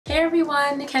Hey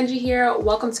everyone, Nkenge here.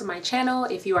 Welcome to my channel.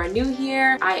 If you are new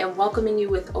here, I am welcoming you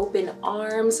with open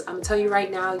arms. I'm gonna tell you right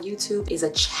now, YouTube is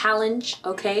a challenge,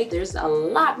 okay? There's a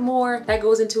lot more that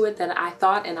goes into it than I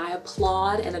thought, and I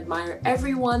applaud and admire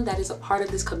everyone that is a part of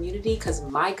this community because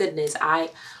my goodness,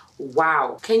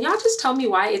 wow. Can y'all just tell me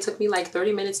why it took me like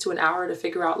 30 minutes to an hour to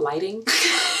figure out lighting?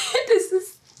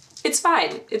 It's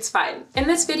fine, it's fine. In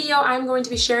this video, I'm going to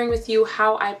be sharing with you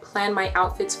how I plan my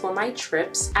outfits for my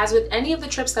trips. As with any of the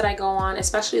trips that I go on,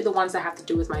 especially the ones that have to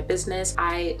do with my business,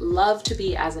 I love to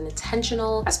be as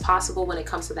intentional as possible when it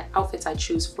comes to the outfits I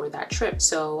choose for that trip.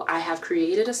 So I have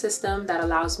created a system that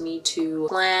allows me to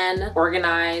plan,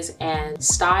 organize, and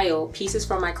style pieces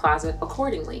from my closet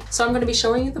accordingly. So I'm gonna be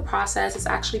showing you the process. It's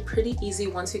actually pretty easy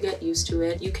once you get used to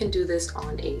it. You can do this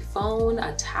on a phone,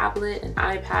 a tablet, an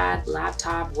iPad,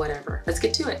 laptop, whatever. Let's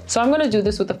get to it. So I'm gonna do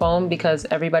this with the phone because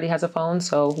everybody has a phone,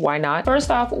 so why not? First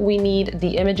off, we need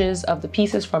the images of the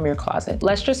pieces from your closet.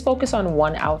 Let's just focus on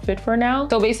one outfit for now.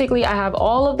 So basically I have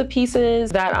all of the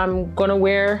pieces that I'm gonna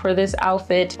wear for this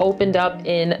outfit opened up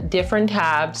in different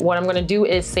tabs. What I'm gonna do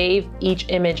is save each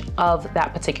image of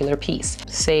that particular piece.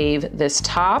 Save this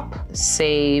top,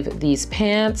 save these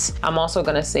pants. I'm also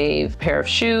gonna save a pair of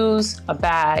shoes, a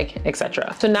bag,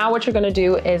 etc. So now what you're gonna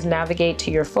do is navigate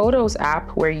to your Photos app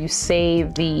where you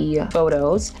save the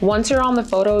photos. Once you're on the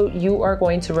photo, you are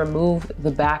going to remove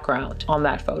the background on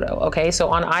that photo, okay? So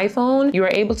on iPhone, you are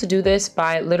able to do this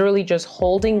by literally just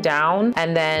holding down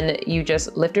and then you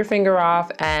just lift your finger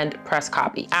off and press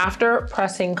copy. After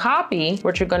pressing copy,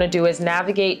 what you're gonna do is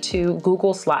navigate to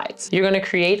Google Slides. You're gonna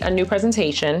create a new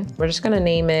presentation. We're just gonna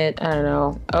name it, I don't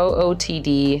know,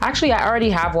 OOTD. Actually, I already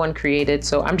have one created,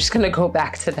 so I'm just gonna go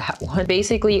back to that one.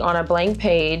 Basically, on a blank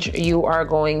page, you are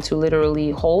going to literally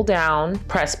hold down,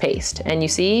 press paste, and you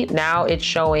see now it's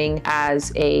showing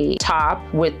as a top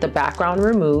with the background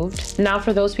removed. Now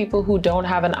for those people who don't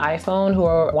have an iPhone who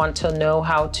want to know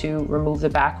how to remove the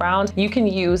background, you can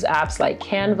use apps like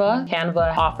Canva.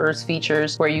 Canva offers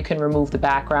features where you can remove the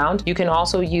background. You can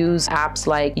also use apps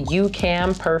like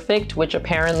YouCam Perfect, which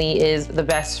apparently is the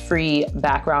best free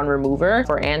background remover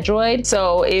for Android.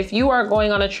 So if you are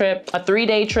going on a trip, a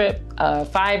 3-day trip, a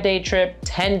 5-day trip,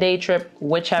 10-day trip,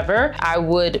 whichever, I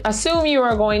would assume you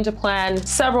are going to plan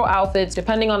several outfits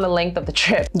depending on the length of the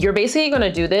trip. You're basically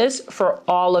gonna do this for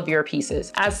all of your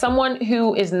pieces. As someone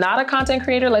who is not a content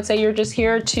creator, let's say you're just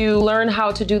here to learn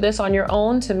how to do this on your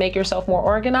own to make yourself more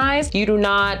organized, you do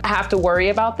not have to worry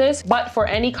about this. But for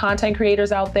any content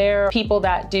creators out there, people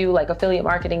that do like affiliate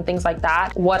marketing, things like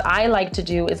that, what I like to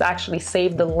do is actually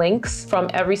save the links from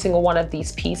every single one of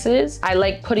these pieces. I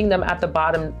like putting them at the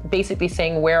bottom, basically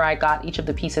saying where I got each of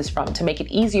the pieces from to make it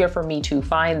easier for me to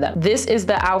find them. This is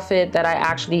the outfit that I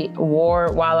actually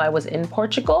wore while I was in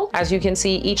Portugal. As you can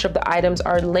see, each of the items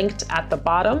are linked at the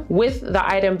bottom. With the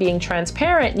item being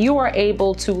transparent, you are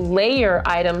able to layer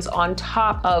items on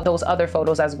top of those other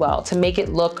photos as well to make it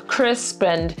look crisp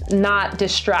and not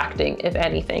distracting, if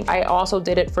anything. I also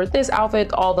did it for this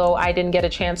outfit, although I didn't get a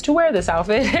chance to wear this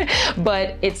outfit,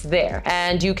 but it's there.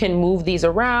 And you can move these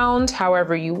around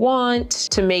however you want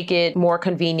to make it more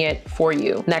convenient for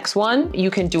you. Next one, you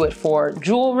can do it for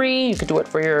jewelry, you could do it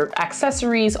for your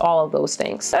accessories, all of those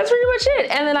things. That's pretty much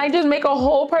it. And then I just make a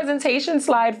whole presentation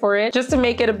slide for it just to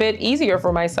make it a bit easier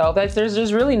for myself. There's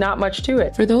just really not much to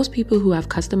it. For those people who have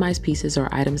customized pieces or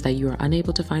items that you are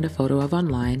unable to find a photo of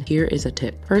online, here is a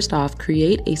tip. First off,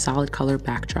 create a solid color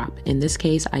backdrop. In this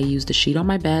case, I used a sheet on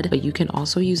my bed, but you can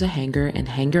also use a hanger and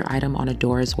hang your item on a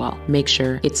door as well. Make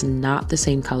sure it's not the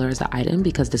same color as the item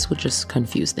because this would just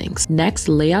confuse things. Next,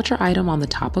 lay out your item on the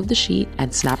top of the sheet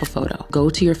and snap a photo. Go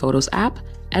to your Photos app,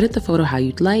 edit the photo how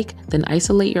you'd like, then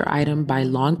isolate your item by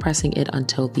long pressing it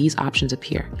until these options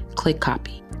appear. Click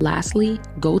copy. Lastly,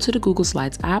 go to the Google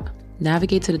Slides app,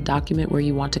 navigate to the document where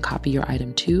you want to copy your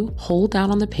item to, hold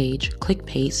down on the page, click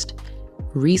paste,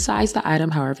 resize the item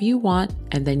however you want,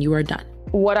 and then you are done.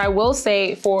 What I will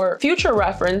say for future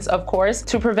reference, of course,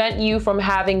 to prevent you from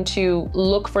having to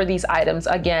look for these items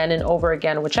again and over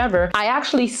again, whichever, I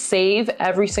actually save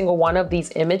every single one of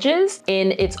these images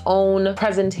in its own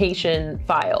presentation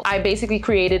file. I basically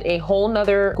created a whole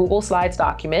nother Google Slides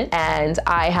document and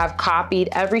I have copied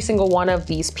every single one of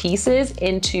these pieces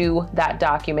into that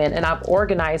document and I've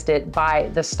organized it by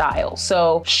the style.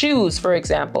 So shoes, for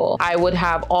example, I would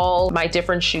have all my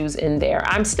different shoes in there.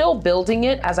 I'm still building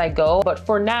it as I go, but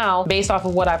for now, based off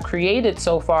of what I've created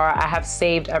so far, I have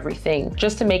saved everything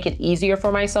just to make it easier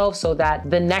for myself so that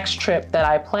the next trip that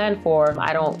I plan for,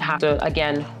 I don't have to,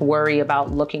 again, worry about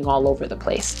looking all over the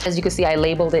place. As you can see, I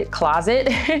labeled it closet.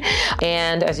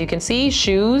 And as you can see,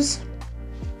 shoes,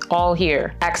 all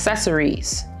here.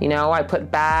 Accessories, You know, I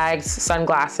put bags,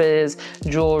 sunglasses,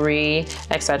 jewelry,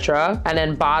 etc. And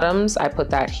then bottoms, I put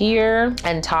that here,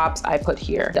 and tops I put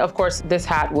here. Of course, this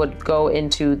hat would go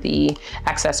into the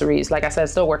accessories. Like I said,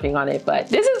 still working on it, but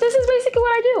this is basically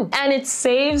what I do. And it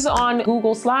saves on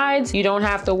Google Slides. You don't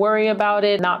have to worry about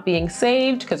it not being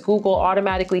saved because Google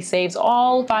automatically saves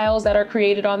all files that are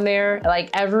created on there like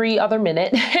every other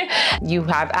minute. You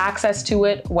have access to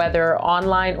it, whether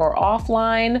online or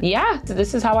offline. Yeah,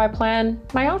 this is how I plan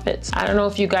my outfits. I don't know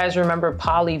if you guys remember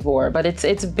Polyvore, but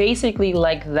it's basically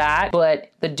like that, but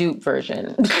the dupe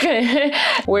version,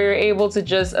 where you're able to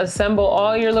just assemble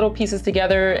all your little pieces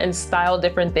together and style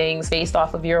different things based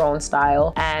off of your own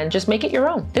style and just make it your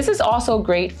own. This is also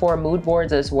great for mood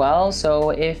boards as well.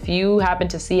 So if you happen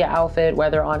to see an outfit,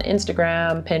 whether on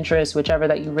Instagram, Pinterest, whichever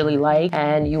that you really like,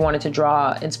 and you wanted to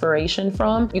draw inspiration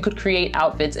from, you could create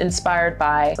outfits inspired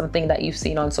by something that you've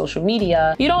seen on social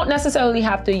media. You don't necessarily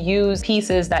have to use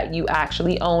pieces that you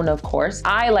actually own, of course.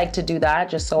 I like to do that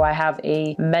just so I have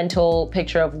a mental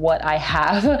picture of what I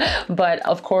have. But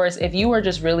of course, if you are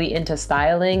just really into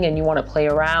styling and you want to play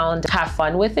around, have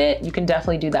fun with it, you can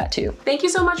definitely do that too. Thank you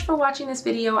so much for watching this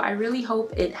video. I really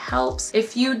hope it helps.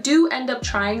 If you do end up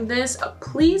trying this,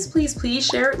 please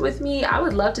share it with me. I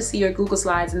would love to see your Google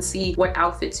Slides and see what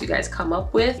outfits you guys come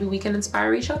up with. We can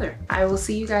inspire each other. I will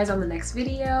see you guys on the next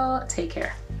video. Take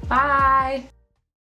care. Bye.